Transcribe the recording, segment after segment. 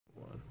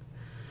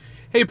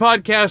Hey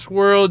podcast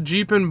world,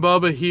 Jeep and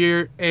Bubba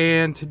here,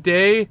 and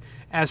today,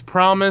 as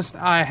promised,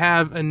 I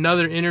have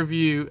another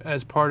interview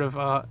as part of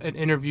an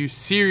interview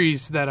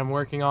series that I'm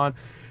working on.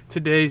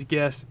 Today's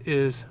guest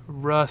is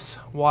Russ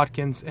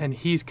Watkins, and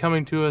he's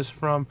coming to us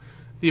from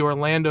the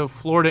Orlando,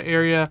 Florida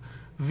area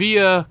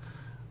via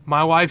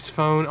my wife's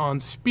phone on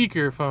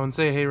speakerphone.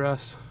 Say hey,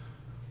 Russ.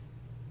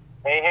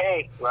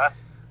 Hey, Russ.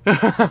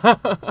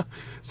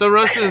 So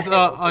Russ is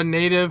a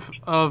native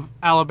of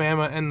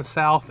Alabama in the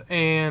South,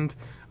 and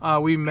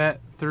we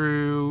met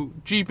through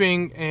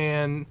Jeeping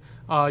and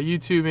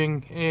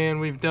YouTubing,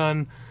 and we've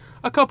done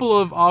a couple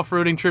of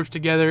off-roading trips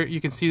together. You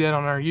can see that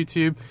on our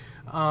YouTube.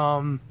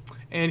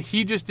 And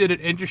he just did an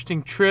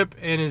interesting trip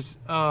and is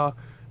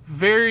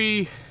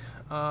very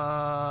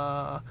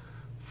I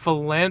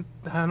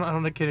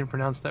can't even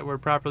pronounce that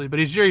word properly, but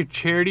he's very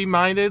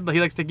charity-minded.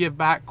 He likes to give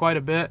back quite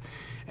a bit,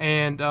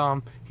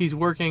 and he's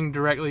working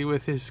directly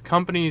with his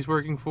company he's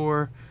working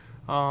for,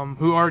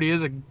 who already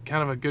is a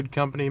kind of a good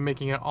company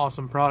making an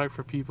awesome product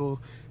for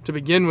people to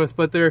begin with,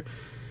 but they're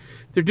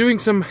doing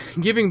some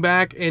giving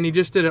back, and he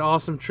just did an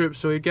awesome trip,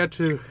 so he got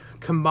to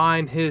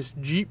combine his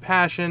Jeep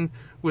passion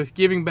with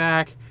giving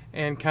back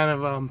and kind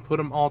of put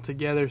them all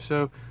together.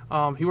 So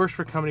he works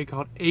for a company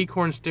called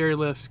Acorn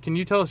Stairlifts. Can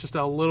you tell us just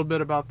a little bit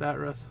about that,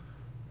 Russ?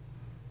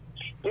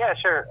 Yeah,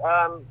 sure.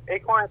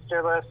 Acorn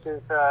Stairlifts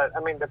is,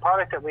 the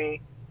product that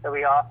we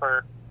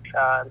offer.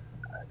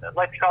 I'd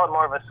like to call it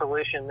more of a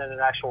solution than an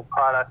actual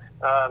product.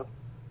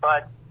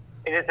 But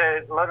it is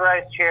a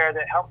motorized chair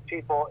that helps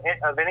people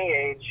of any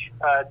age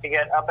to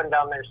get up and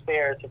down their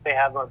stairs if they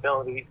have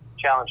mobility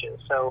challenges.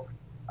 So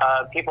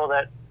people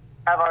that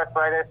have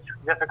arthritis,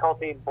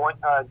 difficulty,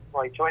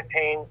 like joint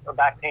pain or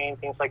back pain,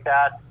 things like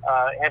that,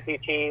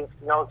 amputees,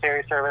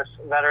 military service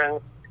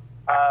veterans,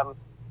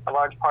 a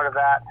large part of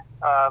that.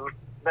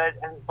 But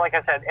like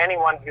I said,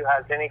 anyone who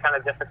has any kind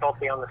of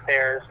difficulty on the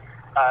stairs,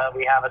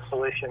 we have a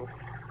solution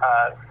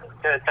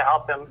to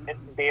help them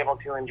be able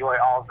to enjoy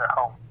all of their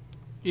home.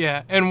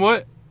 Yeah, and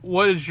what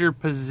is your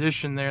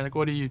position there? Like,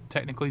 what do you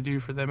technically do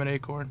for them at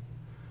Acorn?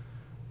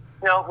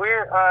 No,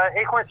 we're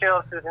Acorn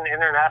Stairlifts is an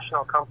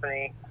international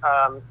company,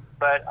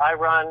 but I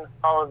run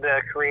all of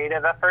the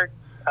creative efforts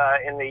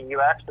in the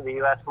U.S. for the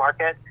U.S.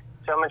 market.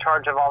 So I'm in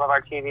charge of all of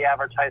our TV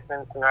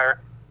advertisements and our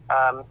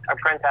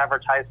print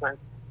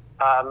advertisements.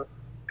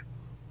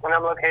 When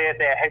I'm located at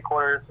the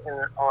headquarters in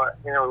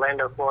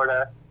Orlando,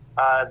 Florida,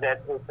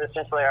 that is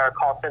essentially our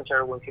call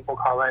center when people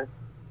call in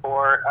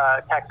for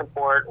tech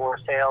support or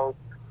sales,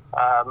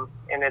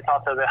 and it's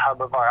also the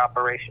hub of our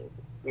operations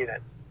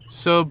unit.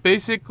 So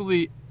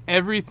basically,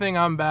 everything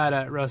I'm bad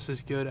at, Russ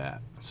is good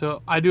at.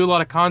 So I do a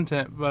lot of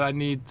content, but I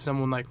need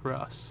someone like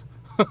Russ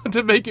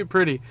to make it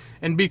pretty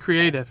and be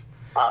creative.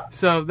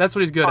 So that's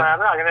what he's good at. I'm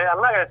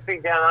not gonna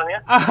speak down on you.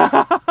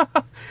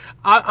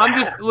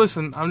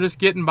 I'm just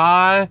getting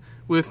by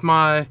with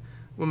my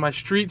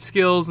street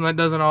skills, and that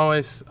doesn't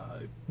always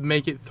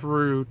make it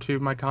through to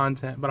my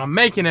content. But I'm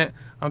making it.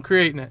 I'm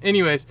creating it.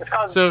 Anyways, it's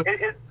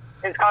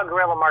called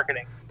guerrilla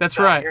marketing. That's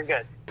so right. You're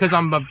good. Because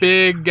I'm a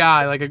big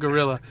guy, like a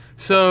gorilla.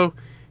 So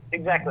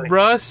exactly.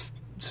 Russ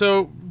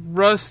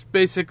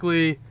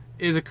basically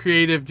is a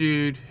creative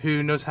dude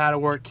who knows how to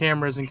work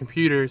cameras and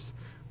computers,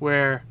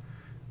 where,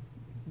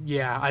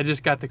 yeah, I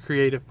just got the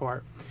creative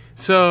part.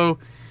 So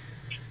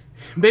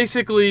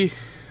basically,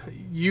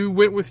 you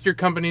went with your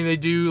company. They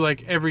do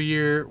like every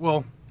year.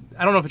 Well,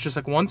 I don't know if it's just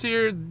like once a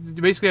year.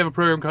 You basically have a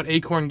program called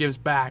Acorn Gives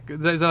Back.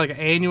 Is that like an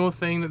annual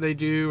thing that they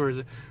do, or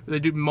do they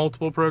do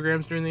multiple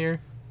programs during the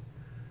year?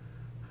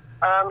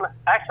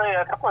 Actually,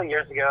 a couple of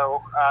years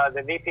ago,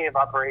 the VP of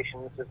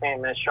Operations, his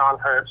name is Sean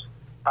Herbst,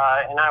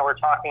 and I were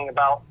talking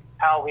about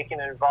how we can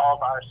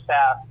involve our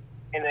staff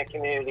in the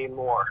community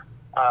more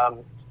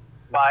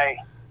by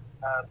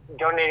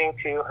donating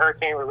to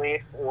hurricane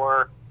relief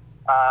or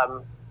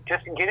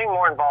just getting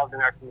more involved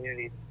in our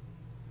communities.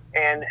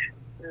 And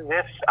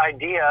this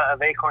idea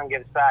of Acorn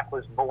Gives Back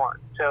was born.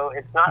 So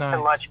it's not Nice.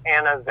 so much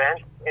an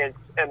event, it's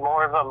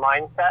more of a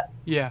mindset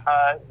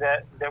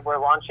that we're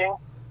launching.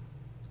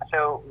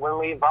 So when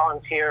we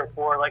volunteer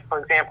for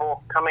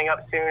example, coming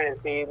up soon is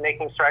the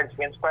Making Strides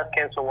Against Breast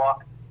Cancer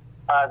Walk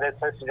that's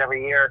hosted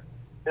every year.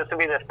 This will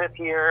be the 5th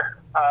year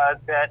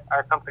that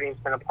our company's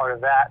been a part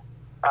of that.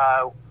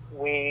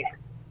 We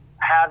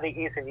have the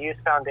Ease of Use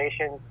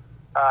Foundation,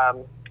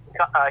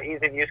 Ease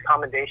of Use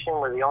Commendation.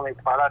 We're the only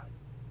product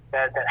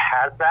that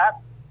has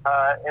that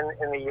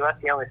in the U.S.,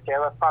 the only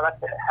stairlift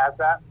product that has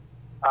that.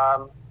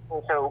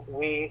 And so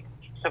we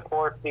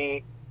support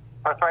the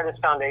Arthritis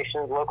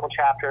Foundation's local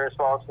chapter as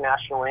well as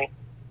nationally.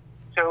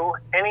 So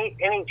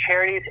any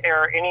charities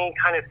or any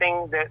kind of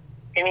thing that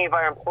any of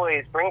our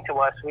employees bring to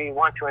us, we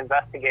want to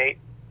investigate,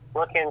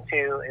 look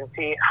into, and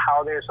see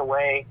how there's a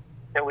way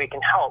that we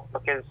can help.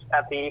 Because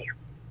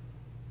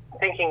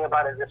thinking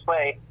about it this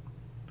way,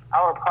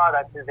 our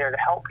product is there to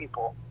help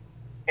people,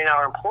 and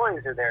our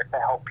employees are there to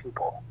help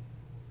people.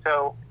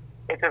 So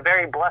it's a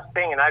very blessed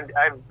thing, and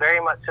I very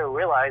much so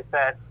realize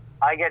that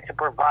I get to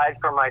provide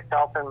for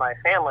myself and my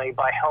family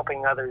by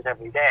helping others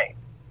every day.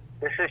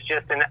 This is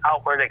just an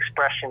outward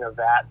expression of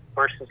that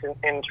versus an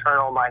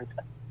internal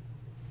mindset.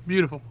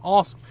 Beautiful.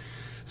 Awesome.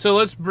 So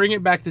let's bring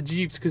it back to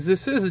Jeeps, because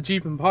this is a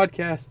Jeeping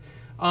podcast.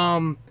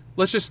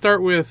 Let's just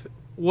start with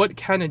what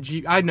kind of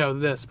Jeep. I know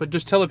this, but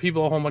just tell the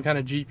people at home what kind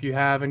of Jeep you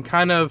have and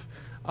kind of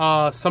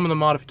some of the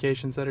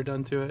modifications that are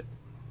done to it.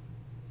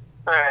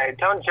 All right,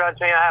 don't judge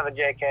me. I have a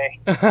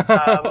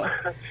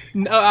JK.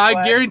 No,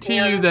 I guarantee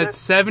you that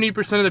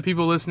 70% of the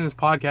people listening to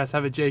this podcast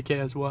have a JK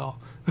as well.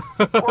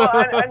 Well,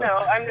 I know.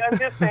 I'm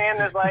just saying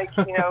that, like,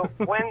 you know,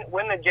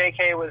 when the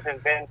JK was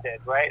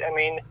invented, right? I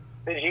mean,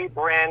 the Jeep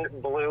brand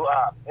blew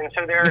up, and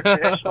so there are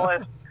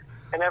traditionalists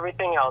and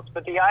everything else.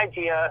 But the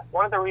idea,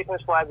 one of the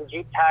reasons why the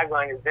Jeep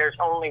tagline is "There's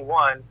only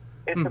one,"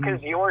 is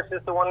because yours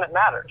is the one that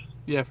matters.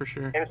 Yeah, for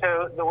sure. And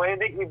so the way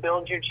that you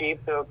build your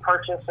Jeep, the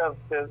purchase of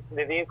the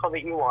vehicle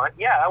that you want,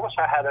 I wish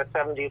I had a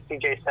 70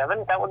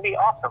 CJ7. That would be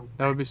awesome.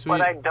 That would be sweet.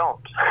 But I don't.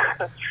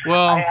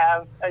 Well, I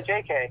have a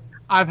JK.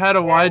 I've had a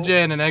YJ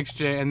and an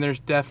XJ, and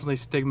there's definitely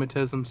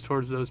stigmatisms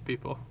towards those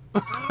people.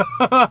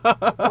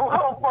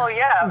 well,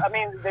 yeah. I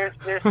mean, there's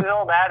the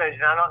old adage,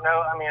 and I don't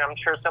know. I mean, I'm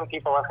sure some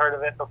people have heard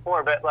of it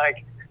before, but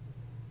like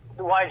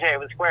the YJ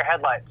with square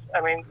headlights.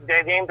 I mean,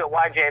 they named it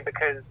YJ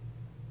because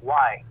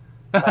why?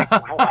 Like,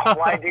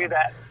 why do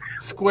that?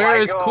 Square why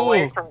is go cool.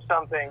 Away from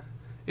something.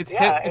 It's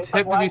hip. It's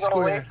hip to be square. Why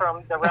go away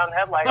from the round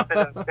headlights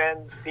that have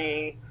been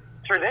the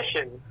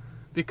tradition?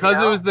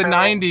 Because it was the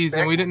 90s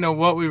and we didn't know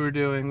what we were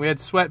doing. We had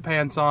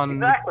sweatpants on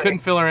and we couldn't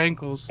feel our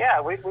ankles. Yeah,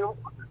 we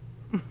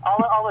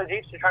all the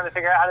Jeeps are trying to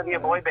figure out how to be a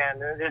boy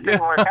band, and it just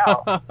didn't work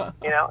out.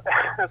 You know,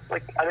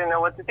 like I didn't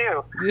know what to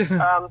do.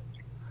 Yeah.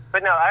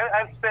 But no,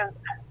 I've spent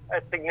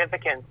a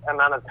significant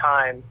amount of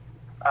time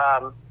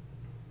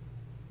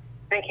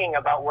thinking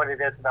about what it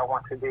is that I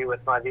want to do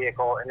with my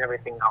vehicle and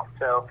everything else.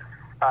 So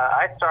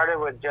I started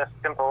with just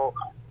simple,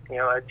 a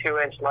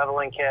 2-inch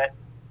leveling kit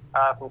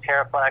from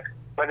TerraFlex,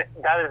 but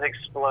that has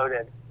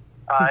exploded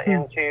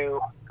into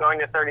going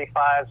to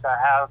 35s. I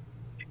have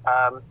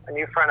a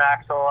new front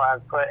axle.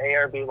 I've put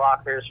ARB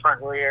lockers,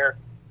 front and rear,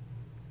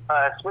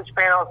 switch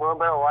panels, a little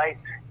bit of lights,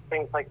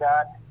 things like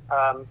that.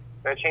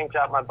 I changed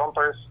out my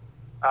bumpers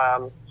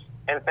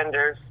and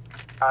fenders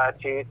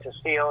to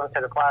steel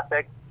instead of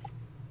plastic.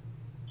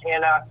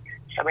 And, I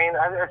mean,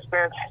 I've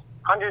spent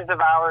hundreds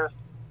of hours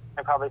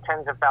and probably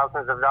tens of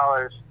thousands of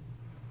dollars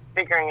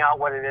figuring out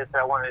what it is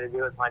that I wanted to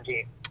do with my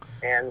Jeep.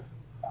 And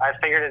I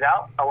figured it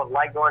out. I would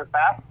like going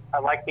fast. I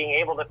like being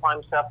able to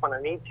climb stuff when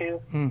I need to.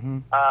 Mm-hmm.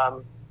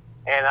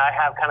 And I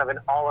have kind of an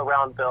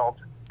all-around build.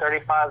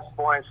 35s,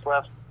 4-inch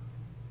lifts,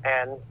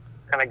 and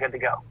kind of good to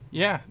go.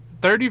 Yeah,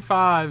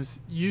 35s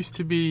used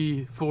to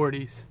be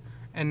 40s,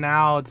 and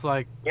now it's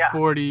like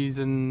 40s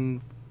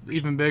and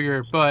even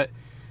bigger. But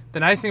the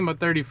nice thing about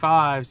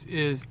 35s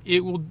is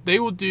they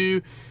will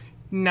do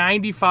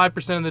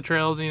 95% of the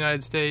trails in the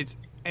United States,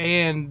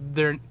 and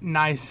they're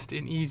nice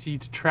and easy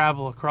to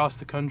travel across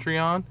the country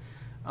on.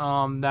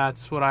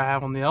 That's what I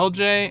have on the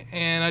LJ,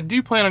 and I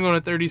do plan on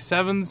going to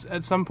 37s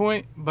at some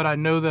point, but I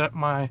know that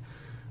my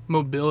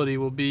mobility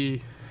will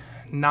be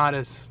not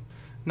as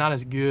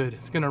good.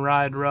 It's gonna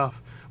ride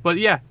rough. But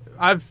yeah,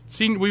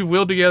 we've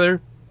wheeled together,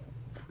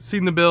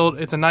 seen the build.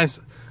 It's a nice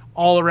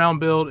all-around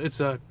build. It's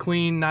a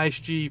clean, nice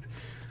Jeep.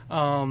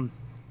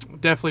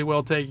 Definitely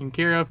well taken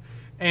care of.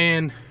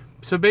 And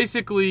so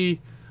basically,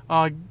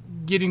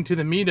 getting to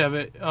the meat of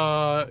it,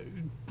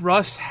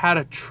 Russ had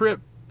a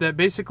trip that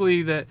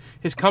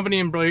his company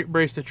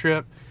embraced a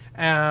trip,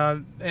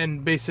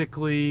 and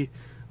basically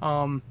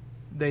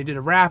they did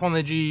a wrap on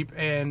the Jeep,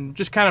 and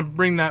just kind of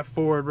bring that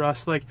forward,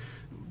 Russ. Like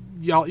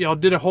y'all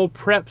did a whole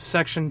prep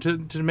section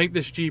to make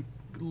this Jeep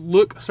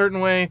look a certain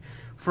way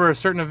for a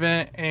certain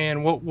event,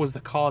 and what was the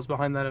cause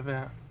behind that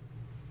event?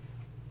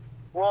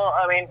 Well,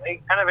 I mean,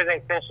 kind of an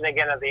extension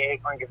again of the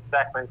Acorn Gives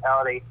Back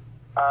mentality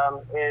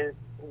is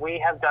we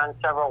have done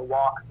several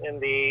walks in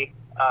the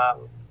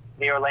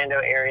Orlando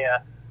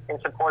area in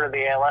support of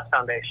the ALS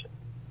Foundation.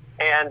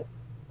 And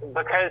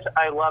because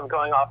I love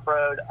going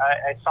off-road,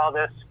 I saw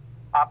this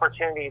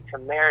opportunity to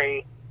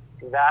marry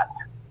that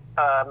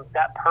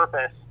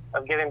purpose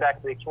of giving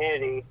back to the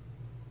community,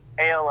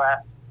 ALS,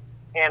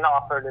 and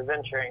off-road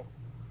adventuring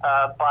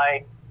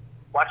by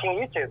watching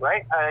YouTube,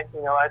 right? I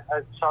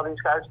saw these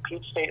guys,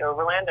 Peach State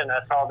Overland, and I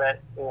saw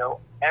that,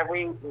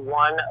 every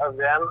one of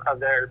them, of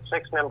their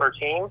 6-member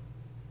team,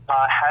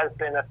 has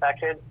been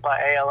affected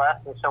by ALS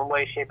in some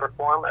way, shape, or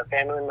form, a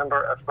family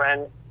member, a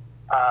friend,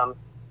 a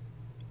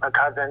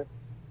cousin,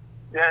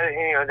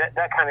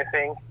 that kind of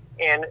thing.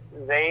 And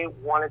they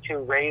wanted to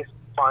raise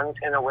funds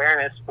and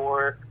awareness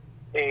for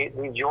the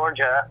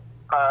Georgia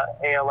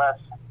ALS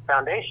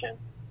Foundation.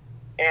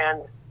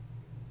 And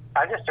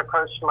I just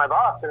approached my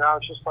boss, and I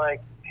was just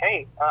like,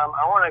 hey,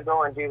 I want to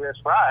go and do this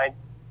ride.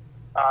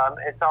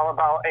 It's all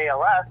about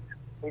ALS.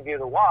 We do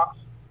the walks.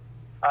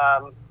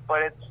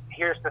 But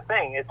here's the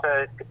thing. It's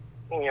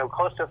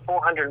close to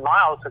 400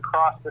 miles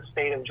across the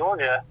state of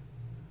Georgia.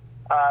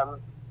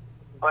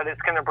 But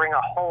it's going to bring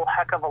a whole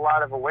heck of a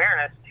lot of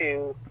awareness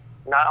to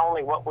not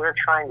only what we're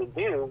trying to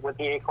do with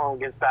the Acorn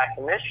Gives Back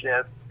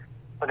initiative,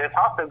 but it's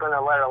also going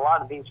to let a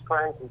lot of these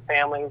friends and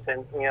families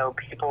and,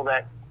 people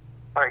that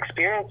are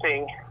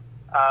experiencing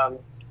the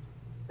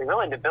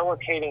really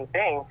debilitating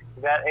thing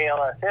that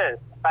ALS is.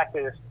 The fact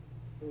is,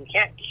 you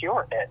can't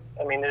cure it.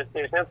 I mean,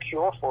 there's no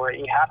cure for it.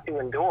 You have to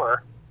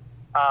endure,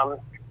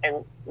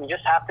 and you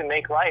just have to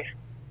make life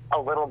a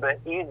little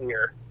bit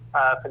easier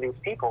for these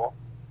people.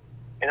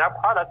 And our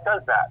product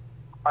does that.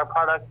 Our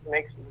product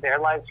makes their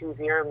lives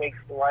easier, makes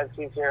the lives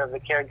easier of the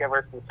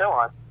caregivers, and so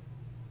on.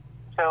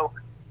 So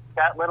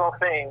that little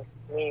thing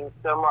means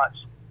so much.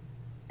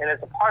 And as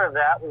a part of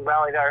that, we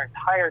rallied our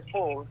entire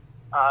team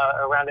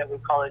around it. We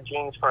call it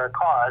Jeans for a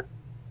Cause.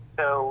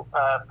 So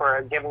for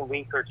a given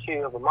week or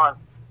two of a month,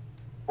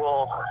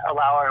 we'll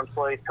allow our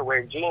employees to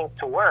wear jeans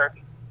to work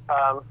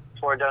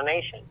for a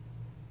donation.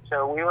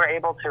 So we were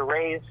able to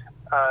raise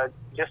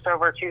just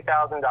over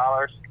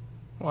 $2,000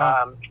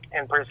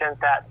 and present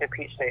that to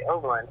Peach State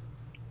Overland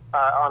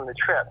on the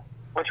trip,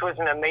 which was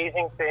an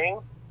amazing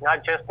thing.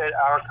 Not just that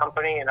our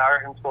company and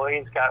our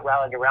employees got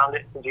rallied around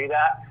it to do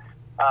that,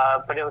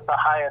 but it was the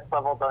highest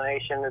level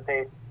donation that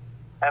they've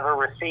ever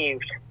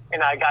received.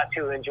 And I got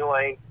to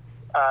enjoy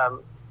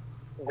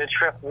the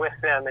trip with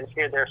them and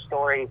hear their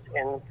stories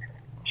and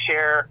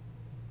share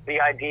the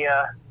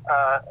idea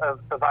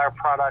of our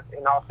product,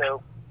 and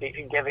also the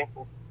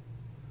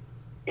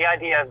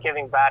idea of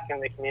giving back in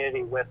the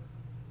community with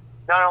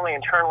not only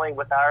internally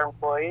with our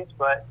employees,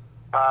 but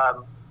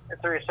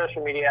through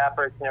social media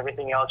efforts and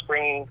everything else,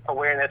 bringing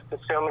awareness to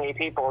so many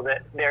people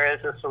that there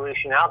is a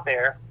solution out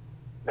there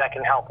that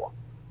can help them.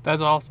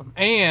 That's awesome.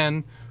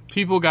 And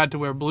people got to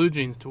wear blue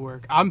jeans to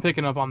work. I'm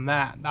picking up on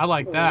that. I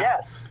like that.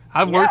 Yes.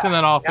 I've worked in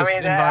that office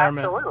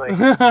environment. Absolutely.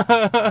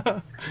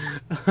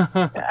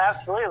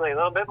 Absolutely. A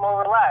little bit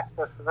more relaxed.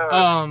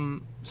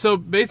 So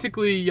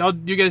basically,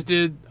 you guys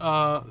did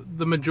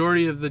the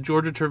majority of the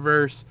Georgia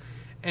Traverse,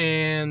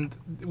 and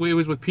it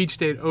was with Peach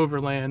State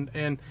Overland.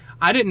 And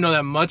I didn't know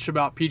that much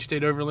about Peach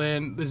State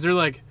Overland. Is there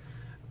like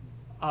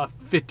a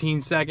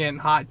 15-second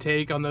hot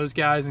take on those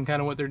guys and kind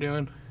of what they're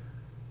doing?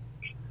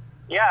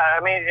 Yeah,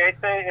 I mean,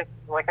 it's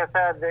like I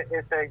said,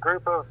 it's a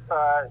group of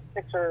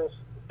six or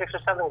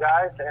seven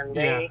guys, and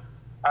they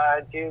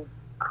do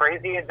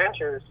crazy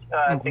adventures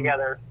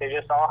together. They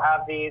just all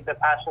have the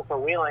passion for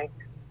wheeling,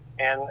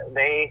 and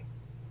they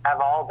have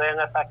all been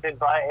affected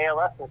by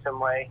ALS in some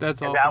way.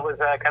 That's awesome. And that was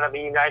kind of a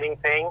uniting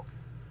thing.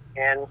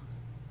 And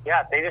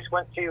yeah, they just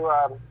went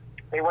to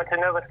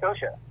Nova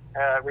Scotia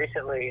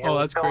recently and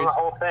that's filmed crazy. the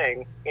whole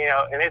thing.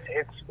 And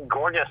it's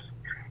gorgeous.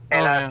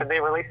 And so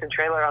they released a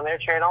trailer on their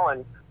channel,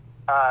 and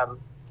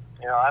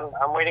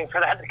I'm waiting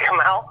for that to come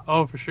out.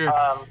 Oh, for sure.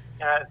 So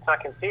I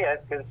can see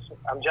it, because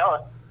I'm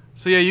jealous.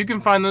 So yeah, you can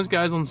find those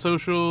guys on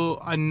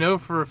social. I know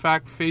for a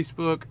fact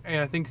Facebook, and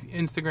I think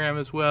Instagram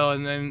as well,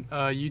 and then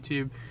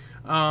YouTube,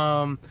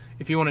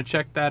 if you want to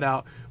check that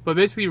out. But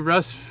basically,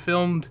 Russ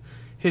filmed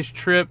his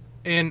trip,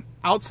 and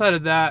outside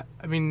of that,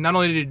 I mean, not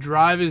only did he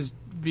drive his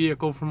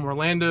vehicle from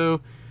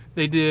Orlando,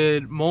 they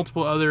did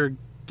multiple other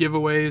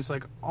giveaways,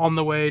 like on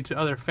the way to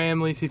other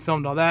families. He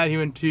filmed all that. He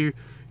went to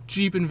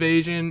Jeep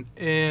Invasion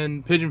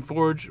in Pigeon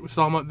Forge. We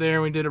saw him up there,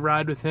 and we did a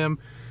ride with him.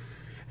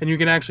 And you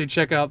can actually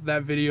check out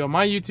that video on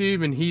my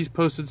YouTube, and he's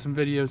posted some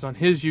videos on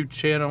his YouTube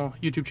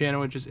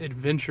channel, which is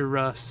Adventure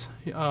Russ.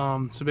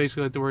 So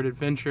basically like the word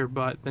adventure,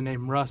 but the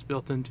name Russ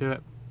built into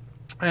it.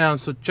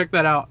 So check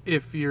that out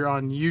if you're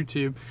on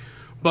YouTube.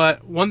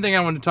 But one thing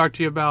I want to talk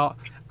to you about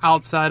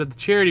outside of the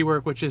charity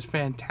work, which is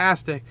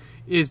fantastic,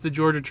 is the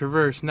Georgia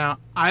Traverse. Now,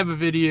 I have a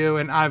video,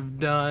 and I've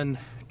done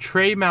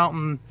Tray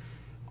Mountain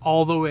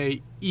all the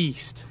way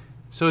east.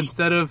 So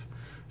instead of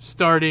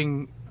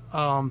starting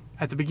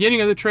at the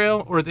beginning of the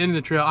trail or at the end of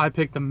the trail, I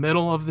picked the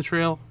middle of the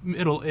trail,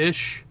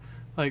 middle-ish,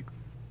 like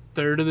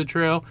third of the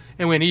trail,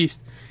 and went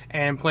east,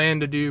 and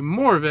plan to do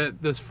more of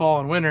it this fall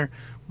and winter.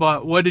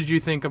 But what did you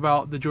think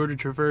about the Georgia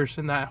Traverse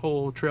and that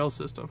whole trail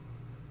system?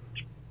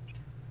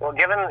 Well,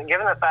 given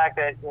the fact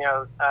that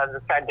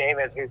this guy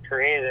David, who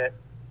created it,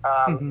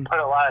 put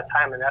a lot of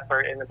time and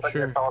effort into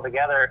putting this all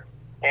together,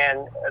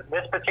 and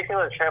this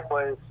particular trip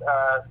was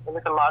it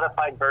was a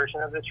modified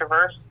version of the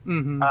Traverse.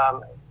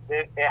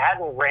 It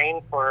hadn't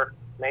rained for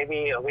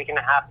maybe a week and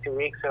a half, 2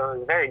 weeks, so it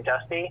was very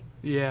dusty.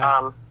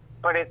 Yeah.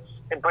 But it's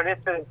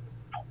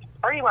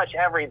pretty much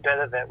every bit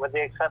of it, with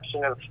the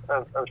exception of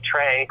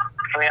Trey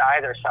on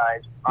either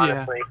side,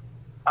 honestly.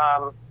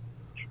 Yeah.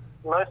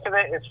 Most of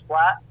it is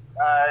flat.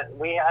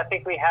 I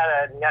think we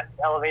had a net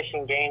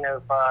elevation gain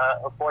of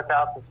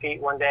 4,000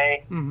 feet one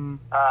day.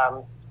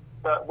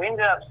 But we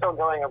ended up still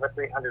going over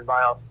 300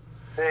 miles.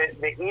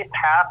 The east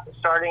half,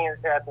 starting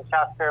at the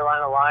South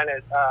Carolina line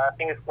at I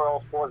think it's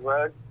Laurel Ford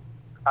Road,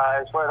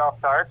 is where it all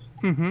starts.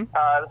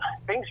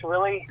 Things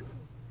really,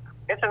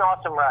 it's an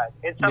awesome ride.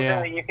 It's something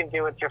that you can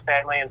do with your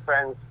family and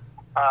friends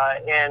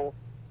in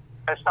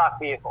a stock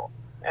vehicle.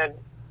 And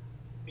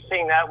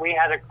seeing that, we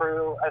had a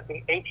crew, I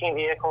think 18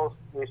 vehicles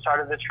we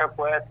started the trip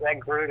with. That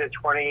grew to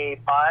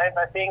 25,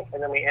 I think,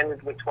 and then we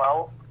ended with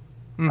 12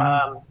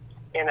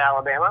 in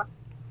Alabama.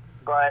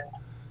 But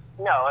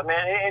No, I mean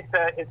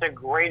it's a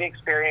great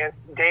experience.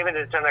 David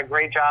has done a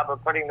great job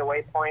of putting the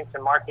waypoints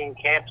and marking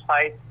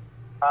campsites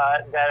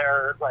that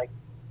are like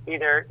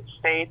either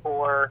state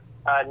or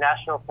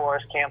national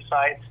forest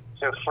campsites,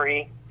 so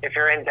free. If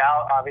you're in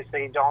doubt,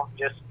 obviously don't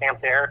just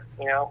camp there.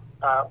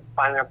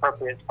 Find an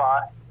appropriate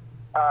spot.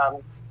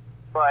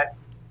 But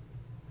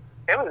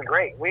it was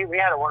great. We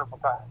had a wonderful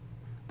time.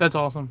 That's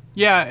awesome.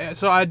 Yeah.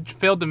 So I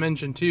failed to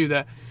mention too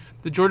that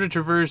the Georgia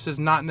Traverse is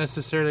not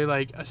necessarily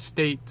like a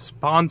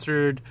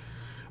state-sponsored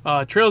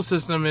trail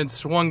system.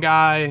 It's one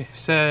guy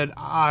said,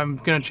 I'm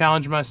going to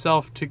challenge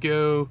myself to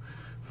go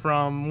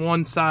from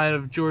one side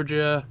of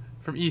Georgia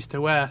from east to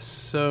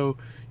west. So,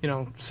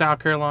 South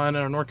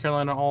Carolina or North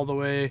Carolina all the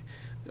way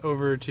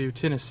over to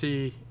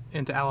Tennessee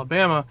into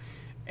Alabama.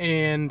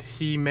 And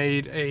he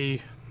made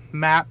a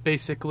map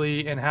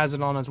basically and has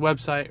it on his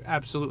website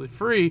absolutely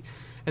free.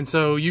 And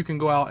so you can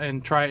go out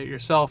and try it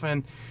yourself.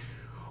 And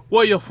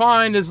what you'll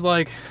find is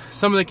like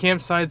some of the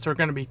campsites are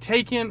going to be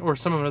taken, or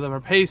some of them are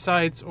pay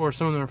sites, or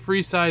some of them are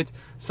free sites.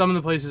 Some of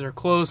the places are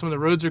closed, some of the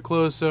roads are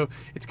closed. So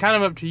it's kind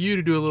of up to you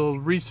to do a little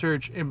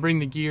research and bring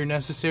the gear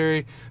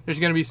necessary. There's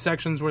going to be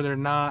sections where they're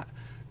not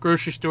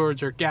grocery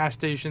stores or gas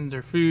stations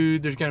or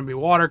food. There's going to be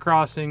water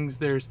crossings.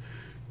 There's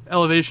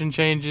elevation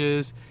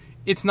changes.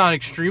 It's not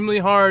extremely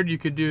hard. You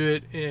could do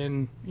it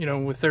in,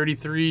 with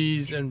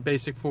 33s and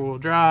basic four-wheel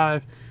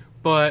drive,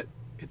 but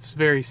it's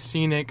very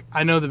scenic.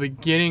 I know the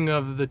beginning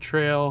of the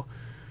trail,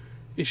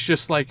 it's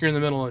just like you're in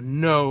the middle of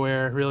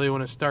nowhere, really,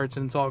 when it starts,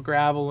 and it's all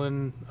gravel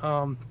and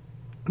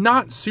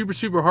not super,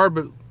 super hard,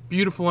 but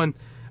beautiful. And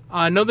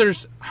I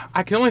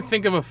can only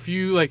think of a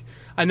few,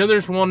 I know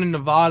there's one in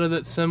Nevada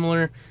that's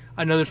similar.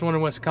 I know there's one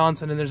in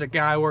Wisconsin, and there's a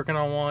guy working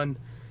on one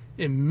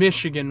in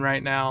Michigan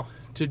right now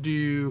to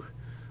do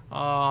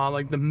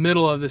the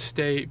middle of the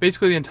state,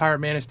 basically the entire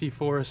Manistee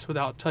Forest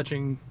without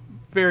touching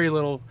very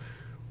little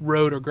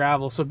road or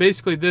gravel. So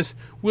basically this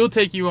will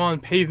take you on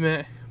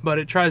pavement, but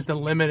it tries to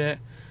limit it.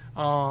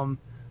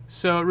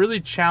 So it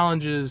really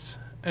challenges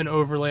an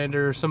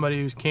overlander or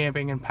somebody who's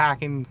camping and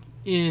packing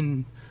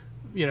in,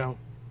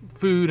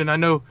 food. And I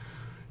know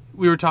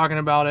we were talking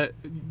about it.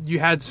 You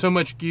had so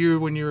much gear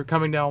when you were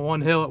coming down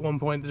one hill at one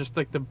point, just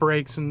like the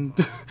brakes and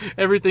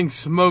everything's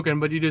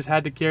smoking, but you just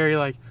had to carry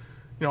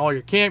all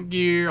your camp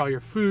gear, all your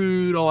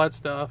food, all that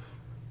stuff.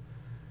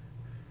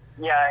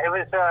 Yeah, it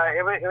was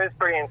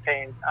pretty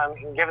insane.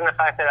 Given the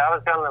fact that I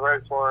was on the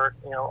road for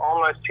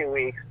almost 2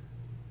 weeks,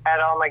 had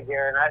all my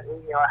gear, and I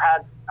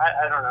had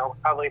I don't know,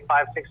 probably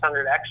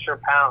 500-600 extra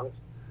pounds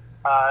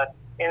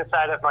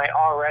inside of my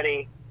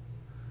already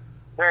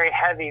very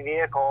heavy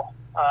vehicle.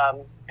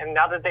 And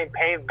now that they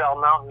paved Bell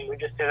Mountain, we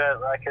just did a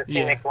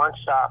scenic lunch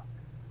stop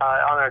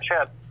on our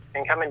trip,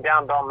 and coming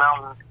down Bell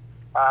Mountain,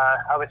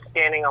 I was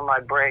standing on my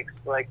brakes,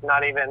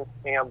 not even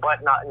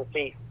butt not in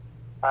seat.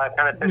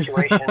 Kind of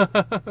situation.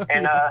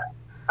 And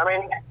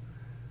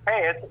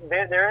hey,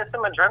 there is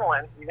some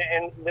adrenaline,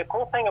 and the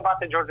cool thing about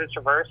the Georgia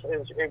Traverse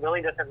is it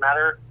really doesn't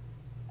matter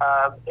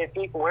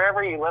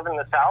wherever you live in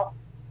the South.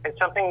 It's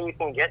something you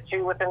can get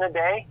to within a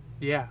day.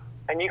 Yeah.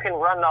 And you can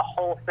run the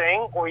whole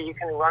thing, or you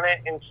can run it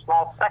in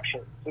small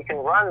sections. You can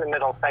run the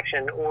middle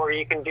section, or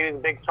you can do the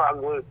Big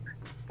Frog Loop,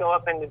 go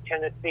up into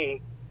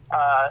Tennessee,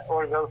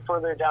 or go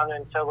further down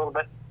into a little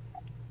bit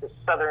the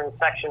southern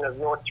section of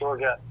North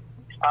Georgia.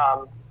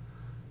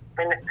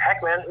 And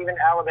heck, man, even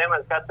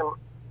Alabama's got some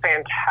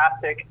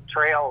fantastic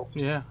trails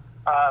that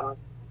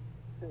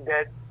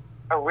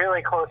are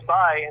really close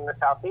by in the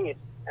southeast.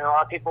 And a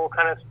lot of people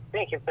kind of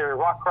think if they're a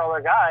rock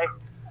crawler guy,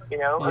 a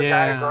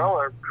guy or girl,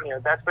 or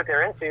that's what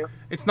they're into.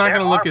 It's not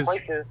going to look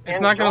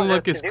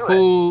as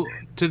cool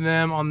to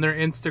them on their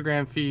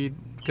Instagram feed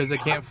because they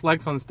can't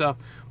flex on stuff.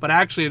 But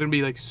actually, it'll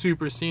be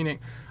super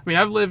scenic. I mean,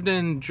 I've lived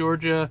in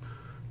Georgia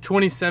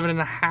 27 and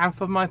a half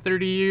of my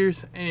 30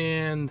 years,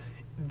 and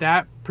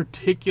that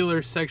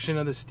particular section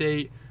of the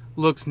state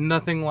looks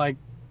nothing like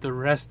the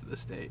rest of the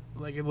state.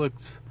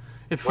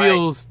 It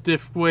feels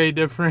way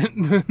different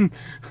than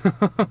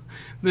I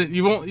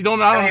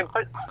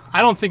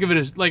don't think of it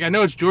as I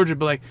know it's Georgia,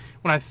 but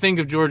when I think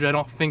of Georgia, I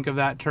don't think of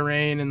that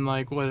terrain and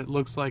what it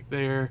looks like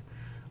there.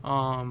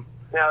 No,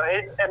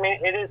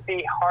 it is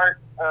the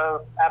heart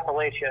of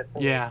Appalachia.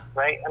 Yeah.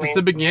 Right? It's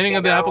the beginning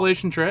of the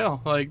Appalachian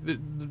Trail.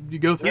 You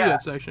go through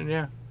that section,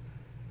 yeah.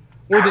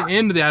 Or the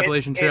end of the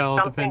Appalachian Trail,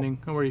 depending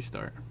on where you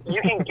start.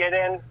 You can get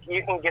in,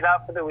 you can get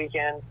out for the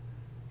weekend,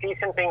 see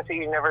some things that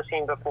you've never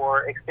seen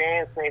before,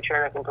 experience nature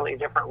in a completely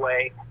different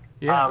way.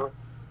 Yeah.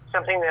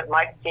 Something that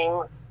might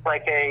seem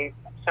like a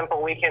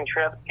simple weekend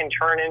trip can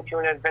turn into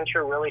an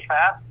adventure really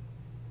fast,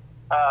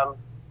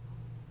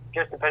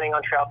 just depending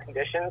on trail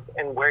conditions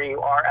and where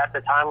you are at the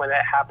time when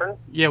that happens.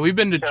 Yeah, we've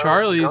been to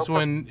Charlie's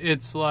when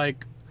it's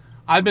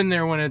I've been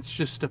there when it's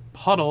just a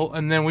puddle,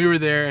 and then we were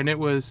there and it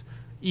was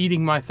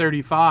eating my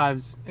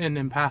 35s and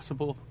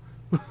impassable.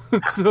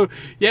 So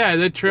yeah,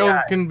 the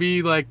trail can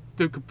be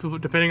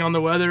depending on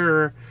the weather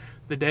or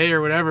the day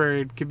or whatever,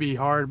 it could be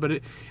hard.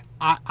 But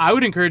I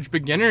would encourage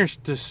beginners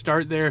to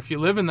start there if you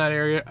live in that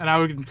area, and I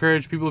would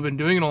encourage people who've been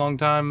doing it a long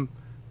time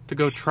to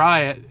go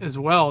try it as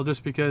well,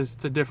 just because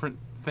it's a different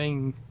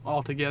thing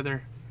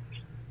altogether.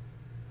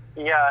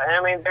 Yeah, and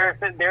I mean,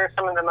 there's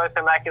some of the most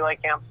immaculate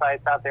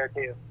campsites out there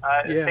too.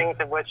 Things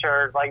of which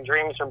are like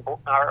dreams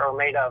are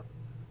made of.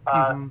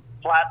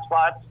 Flat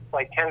spots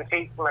like 10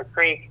 feet from a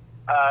creek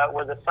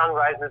where the sun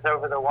rises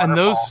over the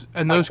waterfall.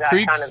 And those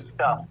creeks, kind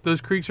of those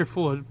creeks are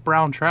full of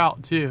brown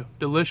trout too,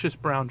 delicious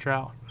brown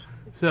trout.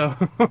 So,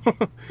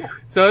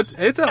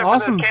 it's an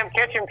awesome camp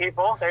kitchen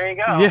people. There you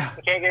go. Yeah,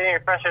 you can't get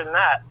any fresher than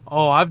that.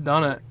 Oh, I've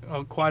done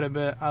it quite a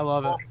bit. I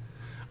love it.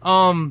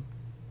 All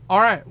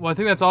right. Well, I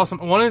think that's awesome.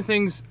 One of the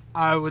things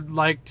I would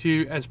like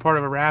to, as part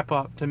of a wrap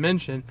up, to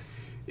mention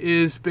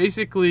is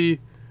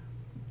basically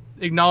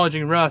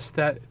acknowledging Russ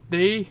that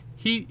so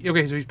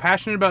he's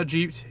passionate about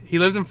Jeeps. He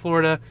lives in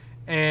Florida,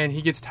 and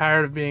he gets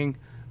tired of being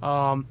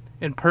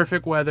in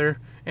perfect weather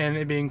and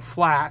it being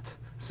flat.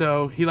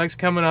 So he likes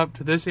coming up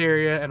to this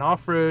area and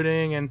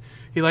off-roading, and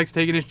he likes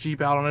taking his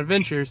Jeep out on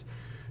adventures.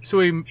 So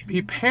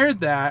he paired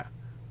that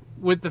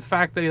with the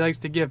fact that he likes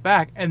to give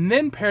back, and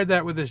then paired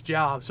that with his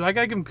job. So I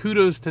got to give him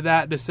kudos to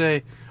that, to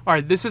say, all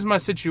right, this is my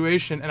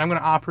situation, and I'm going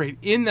to operate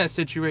in that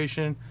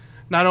situation,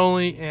 not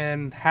only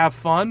and have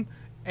fun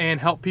and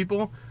help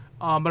people,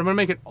 but I'm going to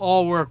make it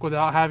all work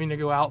without having to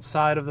go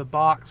outside of the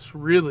box,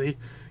 really,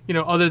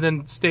 other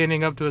than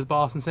standing up to his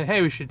boss and saying,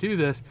 hey, we should do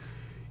this.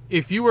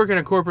 If you work in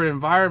a corporate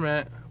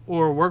environment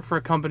or work for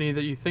a company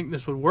that you think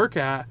this would work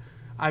at,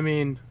 I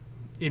mean,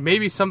 it may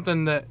be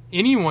something that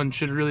anyone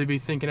should really be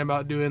thinking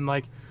about doing.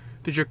 Like,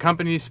 did your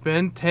company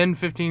spend 10,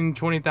 15,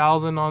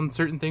 20,000 on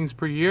certain things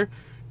per year?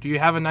 Do you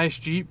have a nice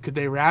Jeep? Could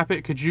they wrap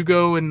it? Could you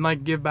go and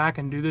like give back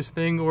and do this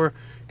thing? Or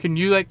can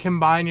you like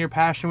combine your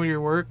passion with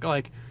your work?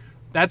 Like,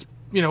 that's,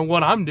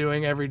 what I'm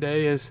doing every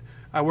day is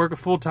I work a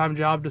full-time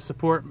job to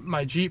support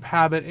my Jeep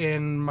habit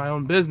and my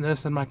own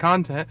business and my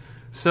content.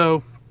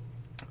 So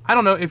I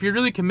don't know, if you're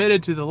really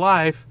committed to the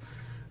life,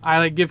 I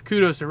like give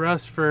kudos to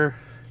Russ for,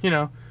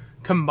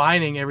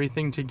 combining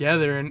everything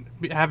together and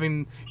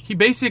he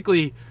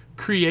basically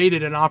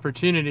created an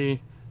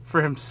opportunity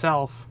for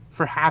himself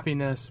for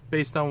happiness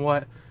based on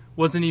what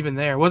wasn't even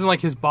there. It wasn't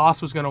like his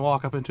boss was going to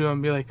walk up into him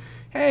and be like,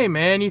 hey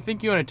man, you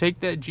think you want to take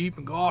that Jeep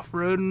and go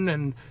off-roading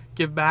and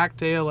give back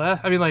to ALS?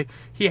 I mean, like,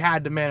 he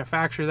had to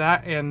manufacture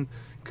that, and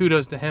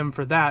kudos to him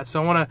for that.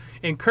 So I want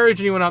to encourage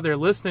anyone out there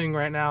listening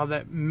right now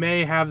that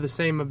may have the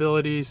same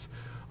abilities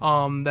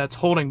that's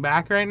holding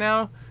back right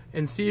now,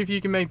 and see if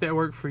you can make that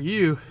work for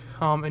you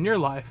in your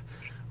life.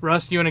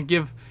 Russ, do you want to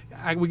give,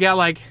 we got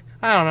like,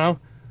 I don't know,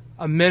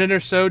 a minute or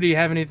so. Do you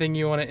have anything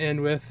you want to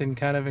end with and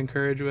kind of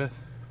encourage with?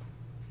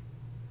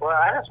 Well,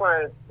 I just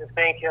want to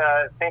thank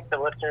the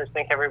listeners,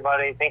 thank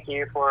everybody. Thank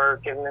you for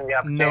giving me the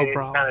opportunity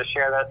to kind of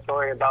share that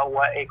story about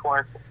what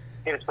Acorn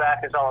Gives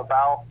Back is all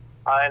about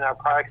in our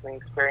products and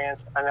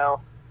experience. I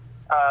know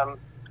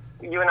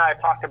you and I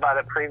have talked about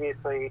it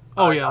previously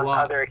on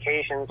other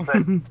occasions,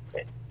 but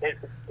it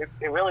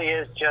really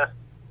is just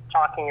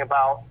talking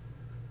about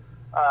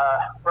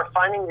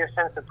refining your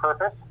sense of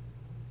purpose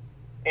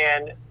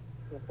and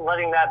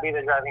letting that be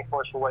the driving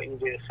force for what you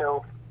do.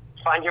 So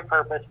find your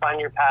purpose, find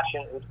your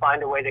passion, and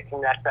find a way to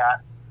connect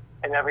that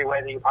in every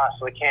way that you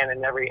possibly can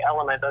in every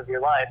element of your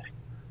life.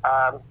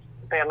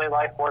 Family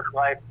life, work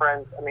life,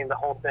 friends, I mean, the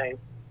whole thing.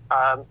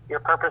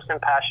 Your purpose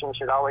and passion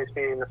should always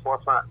be in the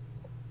forefront.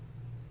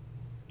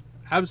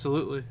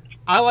 Absolutely.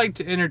 I like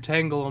to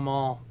intertangle them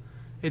all.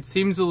 It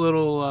seems a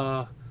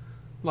little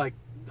like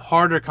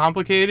hard or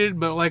complicated,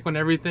 but like when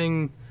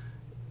everything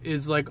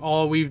is like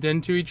all weaved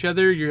into each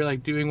other, you're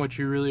like doing what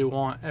you really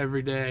want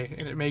every day,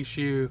 and it makes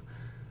you,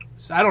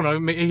 I don't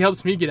know, it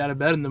helps me get out of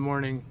bed in the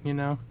morning,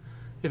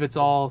 if it's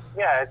all.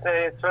 Yeah,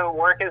 it's when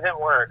work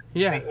isn't work.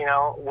 Yeah.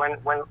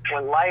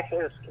 When life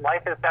is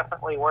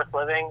definitely worth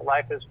living,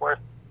 life is worth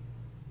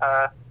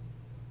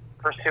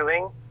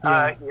pursuing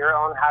your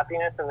own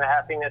happiness and the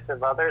happiness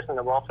of others and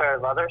the welfare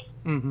of others.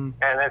 Mm-hmm.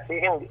 And if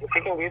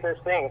you can do those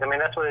things, I mean,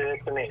 that's what it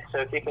is to me.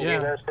 So if you can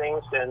do those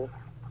things, then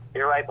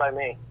you're right by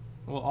me.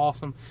 Well,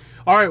 awesome.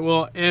 All right,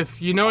 well,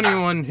 if you know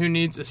anyone who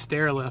needs a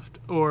stair lift,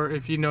 or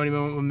if you know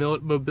anyone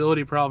with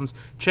mobility problems,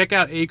 check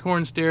out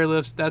Acorn Stair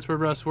Lifts. That's where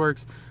Russ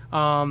works.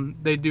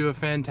 They do a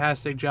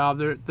fantastic job.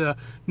 They're the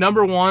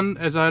number one,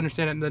 as I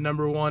understand it, the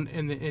number one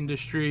in the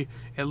industry,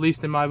 at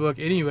least in my book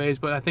anyways,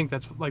 but I think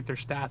that's like their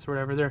stats or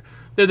whatever.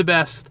 They're the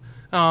best.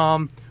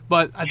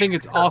 But I think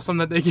it's awesome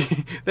that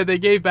they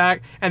gave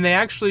back, and they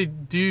actually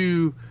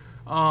do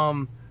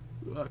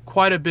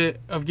quite a bit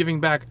of giving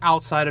back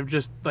outside of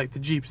just like the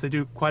Jeeps. They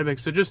do quite a bit.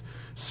 So just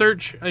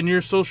search in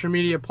your social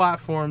media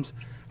platforms,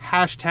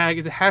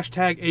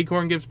 hashtag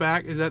Acorn Gives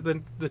Back. Is that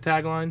the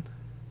tagline?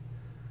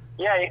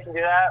 Yeah, you can do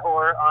that,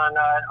 or on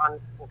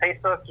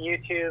Facebook,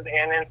 YouTube,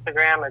 and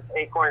Instagram. It's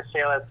Acorn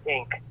Stair Lifts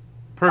Inc.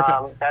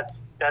 Perfect.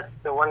 That's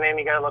the one name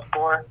you got to look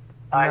for.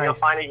 Nice. You'll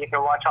find it. You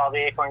can watch all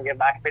the Acorn Give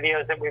Back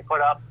videos that we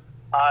put up,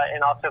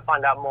 and also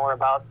find out more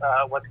about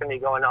what's going to be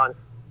going on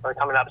or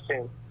coming up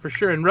soon. For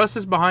sure. And Russ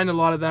is behind a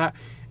lot of that,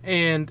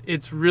 and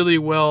it's really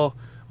well.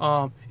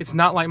 It's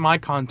not like my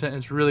content;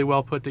 it's really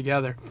well put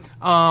together.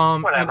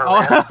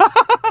 Whatever.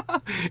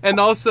 And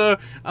also,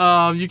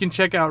 you can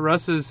check out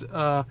Russ's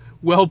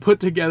well put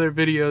together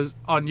videos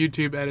on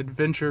YouTube at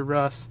Adventure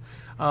Russ.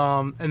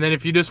 And then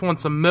if you just want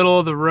some middle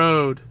of the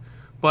road,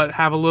 but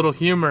have a little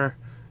humor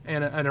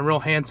and a real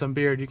handsome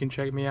beard, you can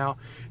check me out.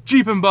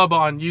 Jeep and Bubba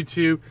on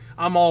YouTube.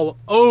 I'm all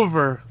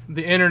over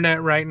the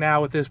internet right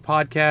now with this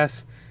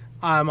podcast.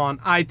 I'm on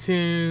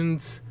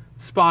iTunes,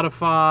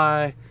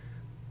 Spotify,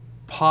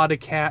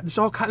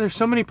 Podcast. There's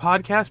so many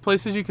podcast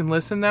places you can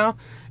listen now.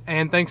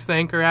 And thanks to the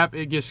Anchor app,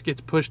 it just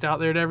gets pushed out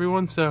there to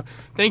everyone. So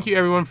thank you,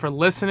 everyone, for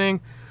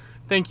listening.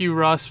 Thank you,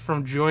 Russ, for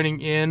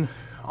joining in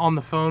on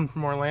the phone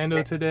from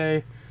Orlando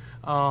today.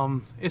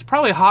 It's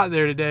probably hot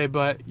there today,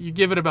 but you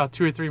give it about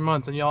 2 or 3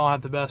 months, and y'all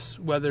have the best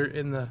weather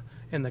in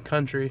the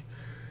country.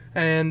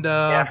 And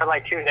yeah, for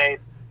like 2 days.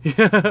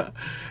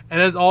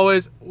 And as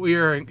always, we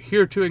are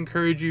here to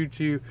encourage you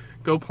to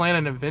go plan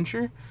an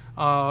adventure.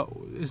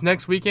 Is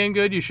next weekend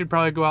good? You should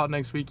probably go out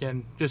next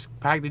weekend. Just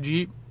pack the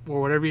Jeep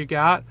or whatever you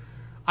got.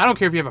 I don't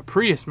care if you have a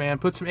Prius, man.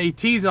 Put some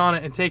ATs on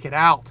it and take it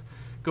out.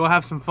 Go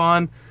have some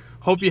fun.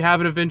 Hope you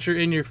have an adventure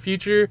in your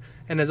future.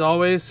 And as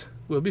always,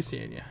 we'll be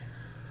seeing you.